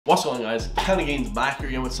What's going on, guys? County Gains back here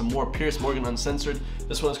again with some more Piers Morgan Uncensored.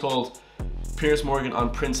 This one is called Piers Morgan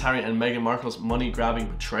on Prince Harry and Meghan Markle's money-grabbing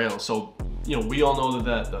betrayal. So, you know, we all know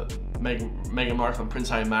that Meghan Markle and Prince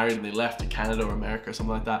Harry married and they left to Canada or America or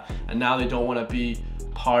something like that, and now they don't want to be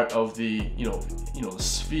part of the the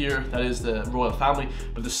sphere that is the royal family,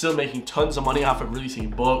 but they're still making tons of money off of releasing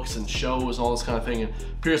books and shows and all this kind of thing. And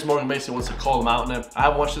Piers Morgan basically wants to call them out on it. I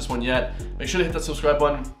haven't watched this one yet. Make sure to hit that subscribe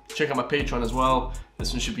button. Check out my Patreon as well.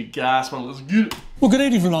 This one should be gas, man. Let's get it. Well, good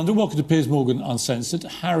evening from London. Welcome to Piers Morgan Uncensored.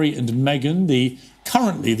 Harry and Meghan,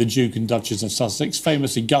 currently the Duke and Duchess of Sussex,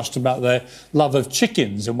 famously gushed about their love of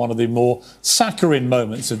chickens in one of the more saccharine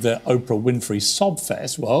moments of their Oprah Winfrey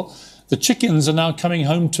sobfest. Well, the chickens are now coming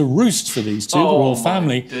home to roost for these two. The royal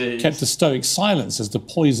family kept a stoic silence as the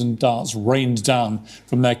poison darts rained down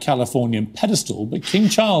from their Californian pedestal. But King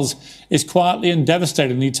Charles is quietly and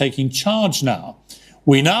devastatingly taking charge now.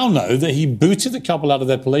 We now know that he booted the couple out of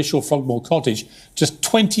their palatial Frogmore cottage just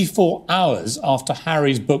 24 hours after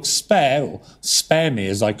Harry's book Spare, or Spare Me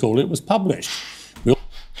as I call it, was published.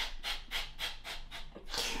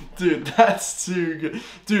 Dude, that's too good.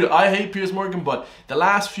 Dude, I hate Piers Morgan, but the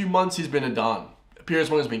last few months he's been a don. Piers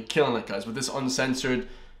Morgan's been killing it, guys, with this uncensored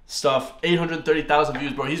stuff. 830,000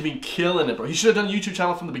 views, bro. He's been killing it, bro. He should have done a YouTube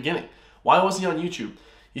channel from the beginning. Why wasn't he on YouTube?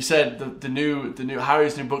 He said the new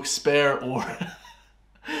Harry's new book Spare, or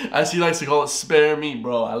as he likes to call it, Spare Me,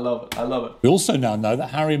 bro. I love it. I love it. We also now know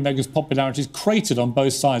that Harry and Meghan's popularity is cratered on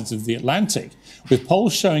both sides of the Atlantic, with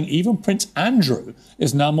polls showing even Prince Andrew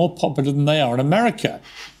is now more popular than they are in America,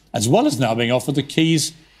 as well as now being offered the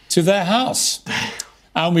keys to their house.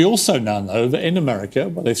 And we also now know that in America,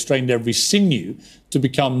 where they've strained every sinew to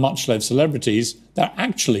become much-loved celebrities, they're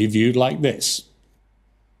actually viewed like this.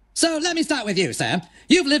 So let me start with you, Sam.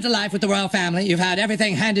 You've lived a life with the royal family, you've had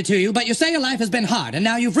everything handed to you, but you say your life has been hard, and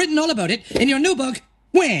now you've written all about it in your new book,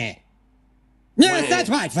 Wah. Yes, that's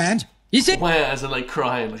right, friend. You see, Wah, as in like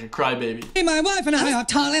crying, like a crybaby. my wife and I are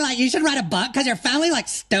totally like, you should write a book because your family like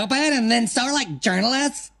stupid, and then so are like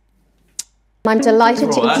journalists. I'm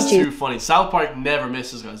delighted to That's introduce. too funny. South Park never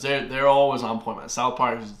misses, guys. They're always on point, man. South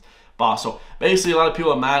Park is boss. So basically, a lot of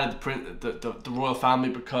people are mad at the royal family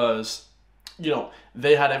because, you know,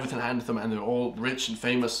 they had everything handed to them and they're all rich and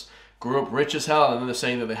famous, grew up rich as hell, and then they're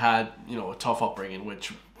saying that they had, you know, a tough upbringing,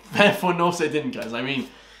 which everyone knows they didn't, guys. I mean,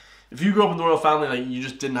 if you grew up in the royal family, like, you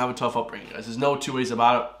just didn't have a tough upbringing, guys. There's no two ways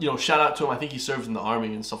about it. You know, shout out to him. I think he served in the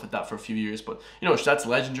army and stuff like that for a few years, but, you know, that's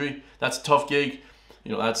legendary. That's a tough gig.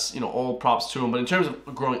 You know, that's, you know, all props to him. But in terms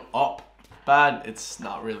of growing up bad, it's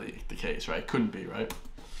not really the case, right? It couldn't be, right?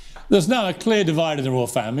 There's now a clear divide in the royal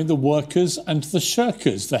family, the workers and the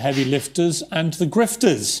shirkers, the heavy lifters and the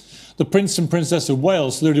grifters. The Prince and Princess of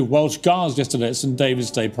Wales saluted Welsh Guards yesterday at St David's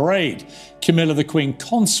Day Parade. Camilla, the Queen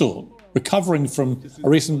Consort, recovering from a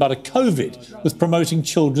recent bout of COVID, was promoting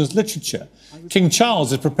children's literature. King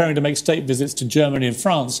Charles is preparing to make state visits to Germany and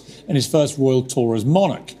France in his first royal tour as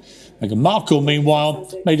monarch. Meghan Markle,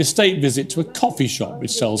 meanwhile, made a state visit to a coffee shop which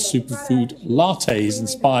sells superfood lattes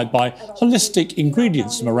inspired by holistic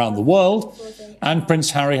ingredients from around the world. And Prince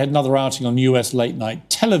Harry had another outing on US late-night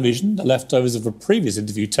television, the leftovers of a previous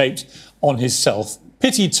interview taped on his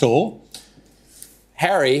self-pity tour.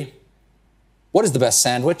 Harry, what is the best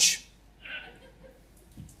sandwich?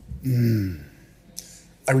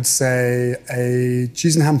 I would say a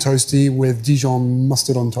cheese and ham toastie with Dijon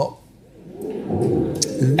mustard on top.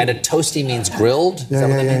 And a toasty means grilled? Is that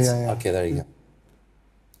what that means? Yeah. Okay, there you go.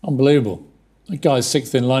 Unbelievable. That guy's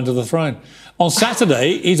sixth in line to the throne. On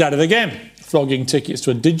Saturday, he's at it again, flogging tickets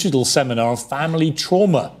to a digital seminar on family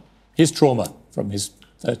trauma. His trauma from his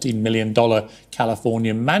 $13 million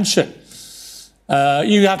California mansion.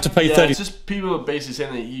 You have to pay It's just people are basically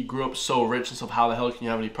saying that he grew up so rich and stuff. How the hell can you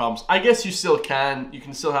have any problems? I guess you still can. You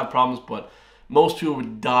can still have problems, but most people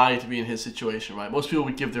would die to be in his situation, right? Most people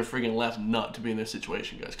would give their friggin' left nut to be in their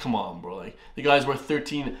situation, guys. Come on, bro. Like, the guy's worth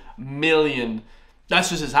 $13 million. That's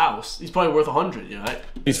just his house. He's probably worth 100, you know, right?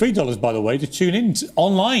 $3, by the way, to tune in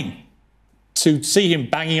online to see him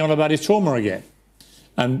banging on about his trauma again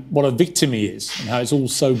and what a victim he is and how it's all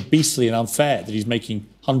so beastly and unfair that he's making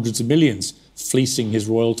hundreds of millions fleecing his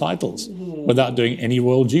royal titles without doing any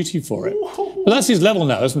royal duty for it. But that's his level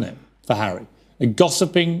now, isn't it, for Harry? A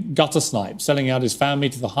gossiping gutter snipe, selling out his family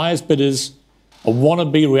to the highest bidders, a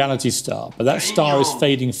wannabe reality star. But that star is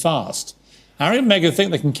fading fast. Harry and Meghan think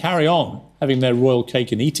they can carry on having their royal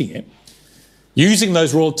cake and eating it, using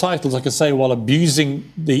those royal titles, like I say, while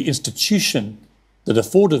abusing the institution that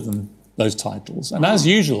afforded them those titles. And as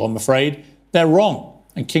usual, I'm afraid, they're wrong.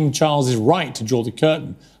 And King Charles is right to draw the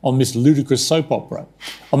curtain on this ludicrous soap opera.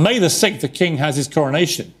 On May the 6th, the King has his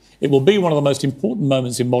coronation It will be one of the most important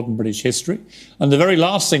moments in modern British history. And the very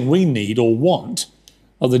last thing we need or want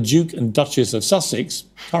are the Duke and Duchess of Sussex,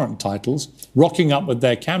 current titles, rocking up with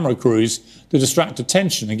their camera crews to distract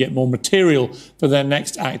attention and get more material for their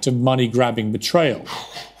next act of money-grabbing betrayal.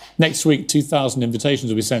 Next week, 2,000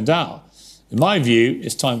 invitations will be sent out. In my view,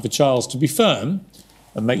 it's time for Charles to be firm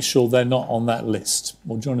and make sure they're not on that list.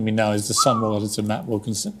 Well, joining me now is the Sun Royal editor, Matt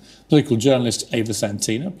Wilkinson, political journalist, Ava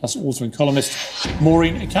Santina, plus author and columnist,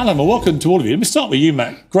 Maureen Callum. Well, welcome to all of you. Let me start with you,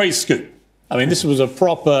 Matt. Great scoop. I mean, this was a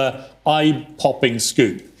proper eye-popping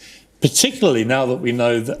scoop, particularly now that we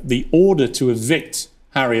know that the order to evict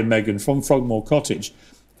Harry and Meghan from Frogmore Cottage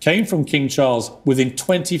came from King Charles within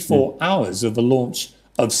 24 hours of the launch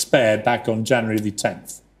of Spare back on January the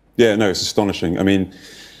 10th. Yeah, no, it's astonishing. I mean,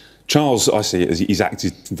 Charles, I see it as he's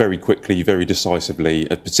acted very quickly, very decisively.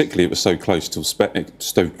 Particularly, it was so close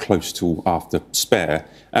to after Spare,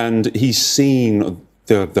 and he's seen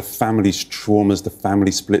the family's traumas, the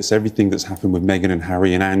family splits, everything that's happened with Meghan and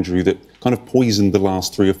Harry and Andrew that kind of poisoned the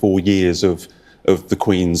last 3 or 4 years of the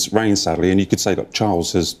Queen's reign, sadly. And you could say that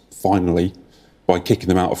Charles has finally, by kicking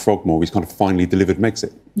them out of Frogmore, he's kind of finally delivered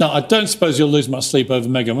Megxit. Now, I don't suppose you'll lose much sleep over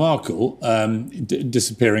Meghan Markle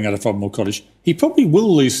disappearing out of Frogmore Cottage. He probably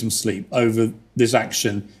will lose some sleep over this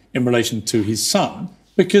action in relation to his son,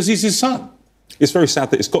 because he's his son. It's very sad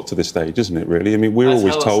that it's got to this stage, isn't it, really? I mean, we're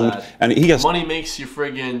always told... Sad. And he has money makes you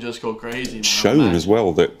friggin' just go crazy, man. Shown as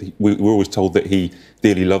well that we're always told that he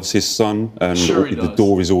dearly loves his son, and the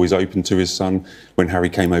door is always open to his son. When Harry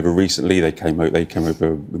came over recently, they came over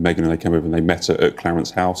with Meghan, and they came over and they met at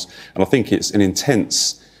Clarence House. And I think it's an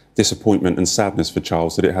intense disappointment and sadness for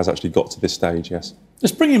Charles that it has actually got to this stage, yes.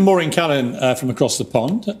 Let's bring in Maureen Callan from across the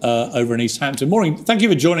pond over in East Hampton. Maureen, thank you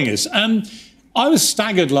for joining us. I was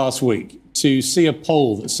staggered last week to see a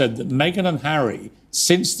poll that said that Meghan and Harry,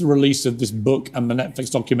 since the release of this book and the Netflix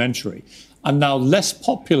documentary, are now less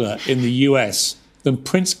popular in the US than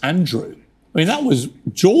Prince Andrew. I mean, that was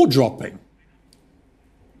jaw-dropping.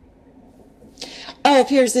 Oh,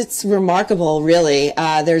 Piers, it's remarkable, really.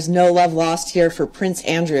 There's no love lost here for Prince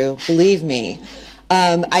Andrew, believe me.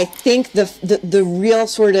 I think the real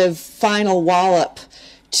sort of final wallop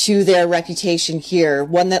to their reputation here,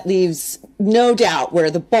 one that leaves no doubt where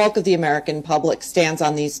the bulk of the American public stands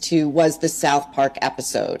on these two, was the South Park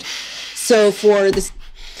episode. So for this...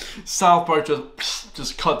 South Park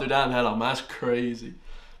just cut their damn head off, man. That's crazy.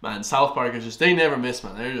 Man, South Park is just, they never miss,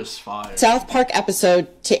 man. They're just fire. South Park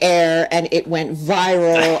episode to air, and it went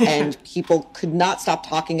viral, and people could not stop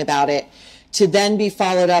talking about it, to then be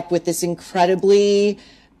followed up with this incredibly...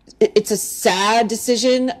 It's a sad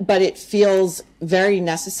decision, but it feels very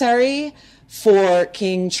necessary for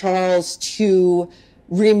King Charles to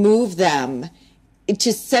remove them,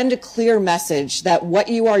 to send a clear message that what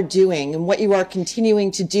you are doing and what you are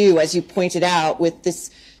continuing to do, as you pointed out, with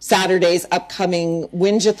this Saturday's upcoming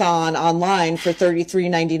Winjathon online for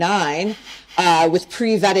 $33.99, with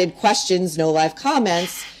pre-vetted questions, no live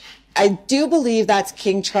comments. I do believe that's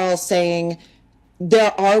King Charles saying,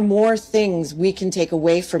 there are more things we can take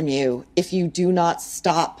away from you if you do not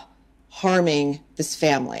stop harming this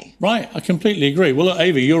family. Right, I completely agree. Well, look,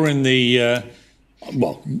 Ava, you're in the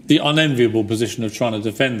unenviable position of trying to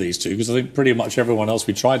defend these two, because I think pretty much everyone else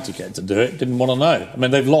we tried to get to do it didn't want to know. I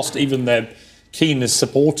mean, they've lost even their keenest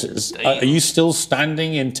supporters. Are you still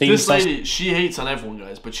standing in team? This lady, she hates on everyone,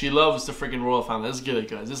 guys, but she loves the freaking royal family. Let's get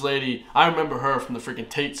it, guys. This lady, I remember her from the freaking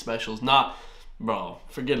Tate specials, not... Bro,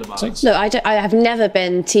 forget about it. Look, I have never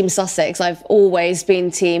been Team Sussex. I've always been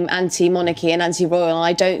Team anti-monarchy and anti-royal, and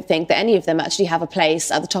I don't think that any of them actually have a place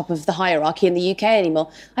at the top of the hierarchy in the UK anymore.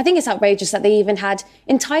 I think it's outrageous that they even had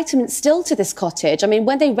entitlement still to this cottage. I mean,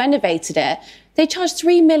 when they renovated it, they charged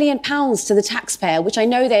 £3 million to the taxpayer, which I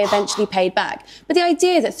know they eventually paid back. But the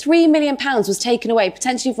idea that £3 million was taken away,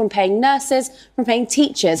 potentially from paying nurses, from paying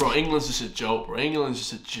teachers... Bro, England's just a joke, bro. England's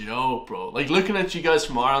just a joke, bro. Like, looking at you guys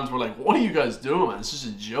from Ireland, we're like, what are you guys doing, man? It's just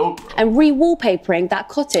a joke, bro. And re-wallpapering that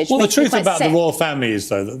cottage. Well, the truth about the royal family is,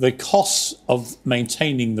 though, that the costs of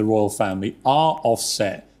maintaining the royal family are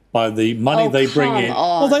offset by the money they bring in.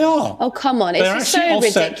 On. Well, they are. Oh, come on. It's just so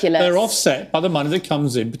ridiculous. They're offset by the money that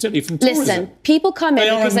comes in, particularly from tourism. Listen, people come in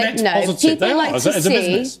because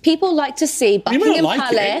people like to see Buckingham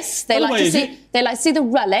Palace. They like to see the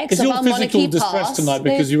relics of our monarchy past. Is your physical distress tonight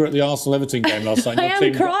because you were at the Arsenal-Everton game last night? I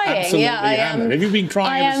am crying. Yeah, I am. Have you been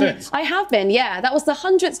crying ever since? I have been, yeah. That was the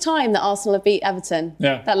 100th time that Arsenal have beat Everton.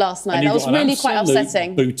 Yeah. That last night. That was really quite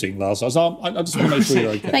upsetting. Booting last night. So I just want to make sure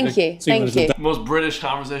you're okay. Thank you. Thank you. Most British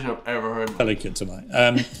conversation I've ever heard. Delicate tonight.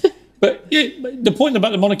 But the point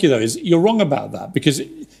about the monarchy, though, is you're wrong about that, because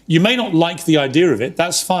You may not like the idea of it,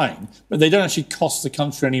 that's fine, but they don't actually cost the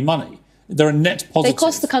country any money. They're a net positive. They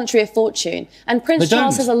cost the country a fortune, and Prince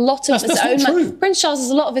Charles has a lot of his own money. Prince Charles has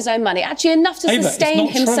a lot of his own money, actually enough to sustain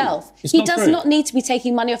himself. He does not need to be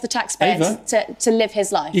taking money off the taxpayers to live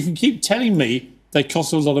his life. You can keep telling me they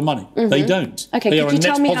cost a lot of money. They don't. Okay, could you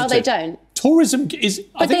tell me how they don't? Tourism is...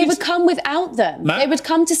 But they would come without them. They would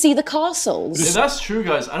come to see the castles. Yeah, that's true,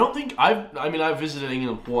 guys. I don't think I've visited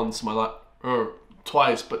England once in my life, or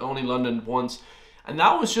twice, but only London once. And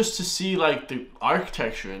that was just to see, like, the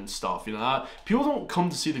architecture and stuff, you know. People don't come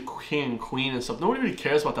to see the king and queen and stuff. Nobody really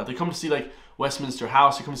cares about that. They come to see, like, Westminster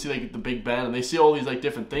House. They come to see, like, the Big Ben. And they see all these, like,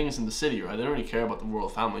 different things in the city, right? They don't really care about the royal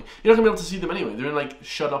family. You're not going to be able to see them anyway. They're, like,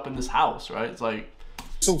 shut up in this house, right? It's like...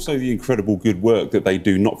 It's also the incredible good work that they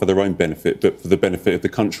do, not for their own benefit, but for the benefit of the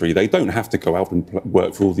country. They don't have to go out and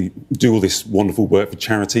work for do all this wonderful work for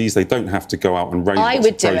charities. They don't have to go out and raise lots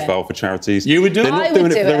of profile for charities. You would do it? They're not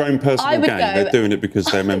doing it for their own personal gain. They're doing it because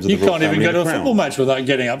they're members of the royal family. You can't even go to a football match without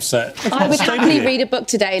getting upset. I would happily read a book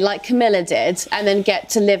today, like Camilla did, and then get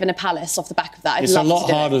to live in a palace off the back of that. It's a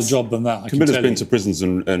lot harder job than that. Camilla's been to prisons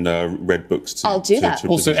and read books. I'll do that.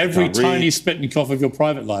 Also, every tiny spit and cough of your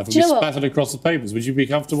private life would be spattered across the papers. Would you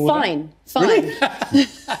be comfortable with that? Fine.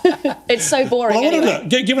 It's so boring. Well,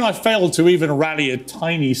 anyway. Given I failed to even rally a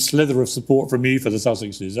tiny slither of support from you for the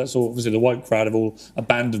Sussexes, that's all, obviously the woke crowd have all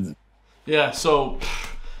abandoned them. Yeah, so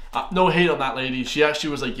no hate on that lady. She actually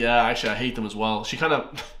was like, yeah, actually I hate them as well. She kind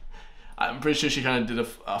of, I'm pretty sure she kind of did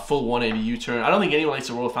a full 180 U-turn. I don't think anyone likes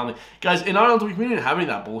the royal family. Guys, in Ireland, we didn't have any of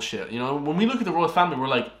that bullshit. You know, when we look at the royal family, we're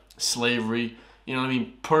like slavery, you know what I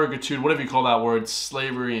mean, purgatory, whatever you call that word,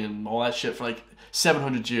 slavery and all that shit for like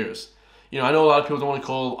 700 years. You know, I know a lot of people don't want to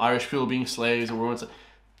call Irish people being slaves or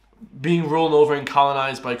being rolled over and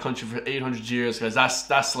colonized by a country for 800 years, guys.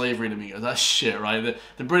 That's slavery to me, guys. That's shit, right?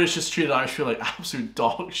 The British just treated Irish people like absolute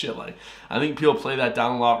dog shit. Like, I think people play that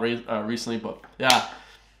down a lot recently, but yeah,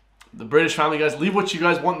 the British family, guys. Leave what you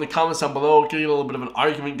guys want in the comments down below. Get a little bit of an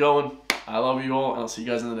argument going. I love you all, and I'll see you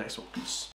guys in the next one. Peace.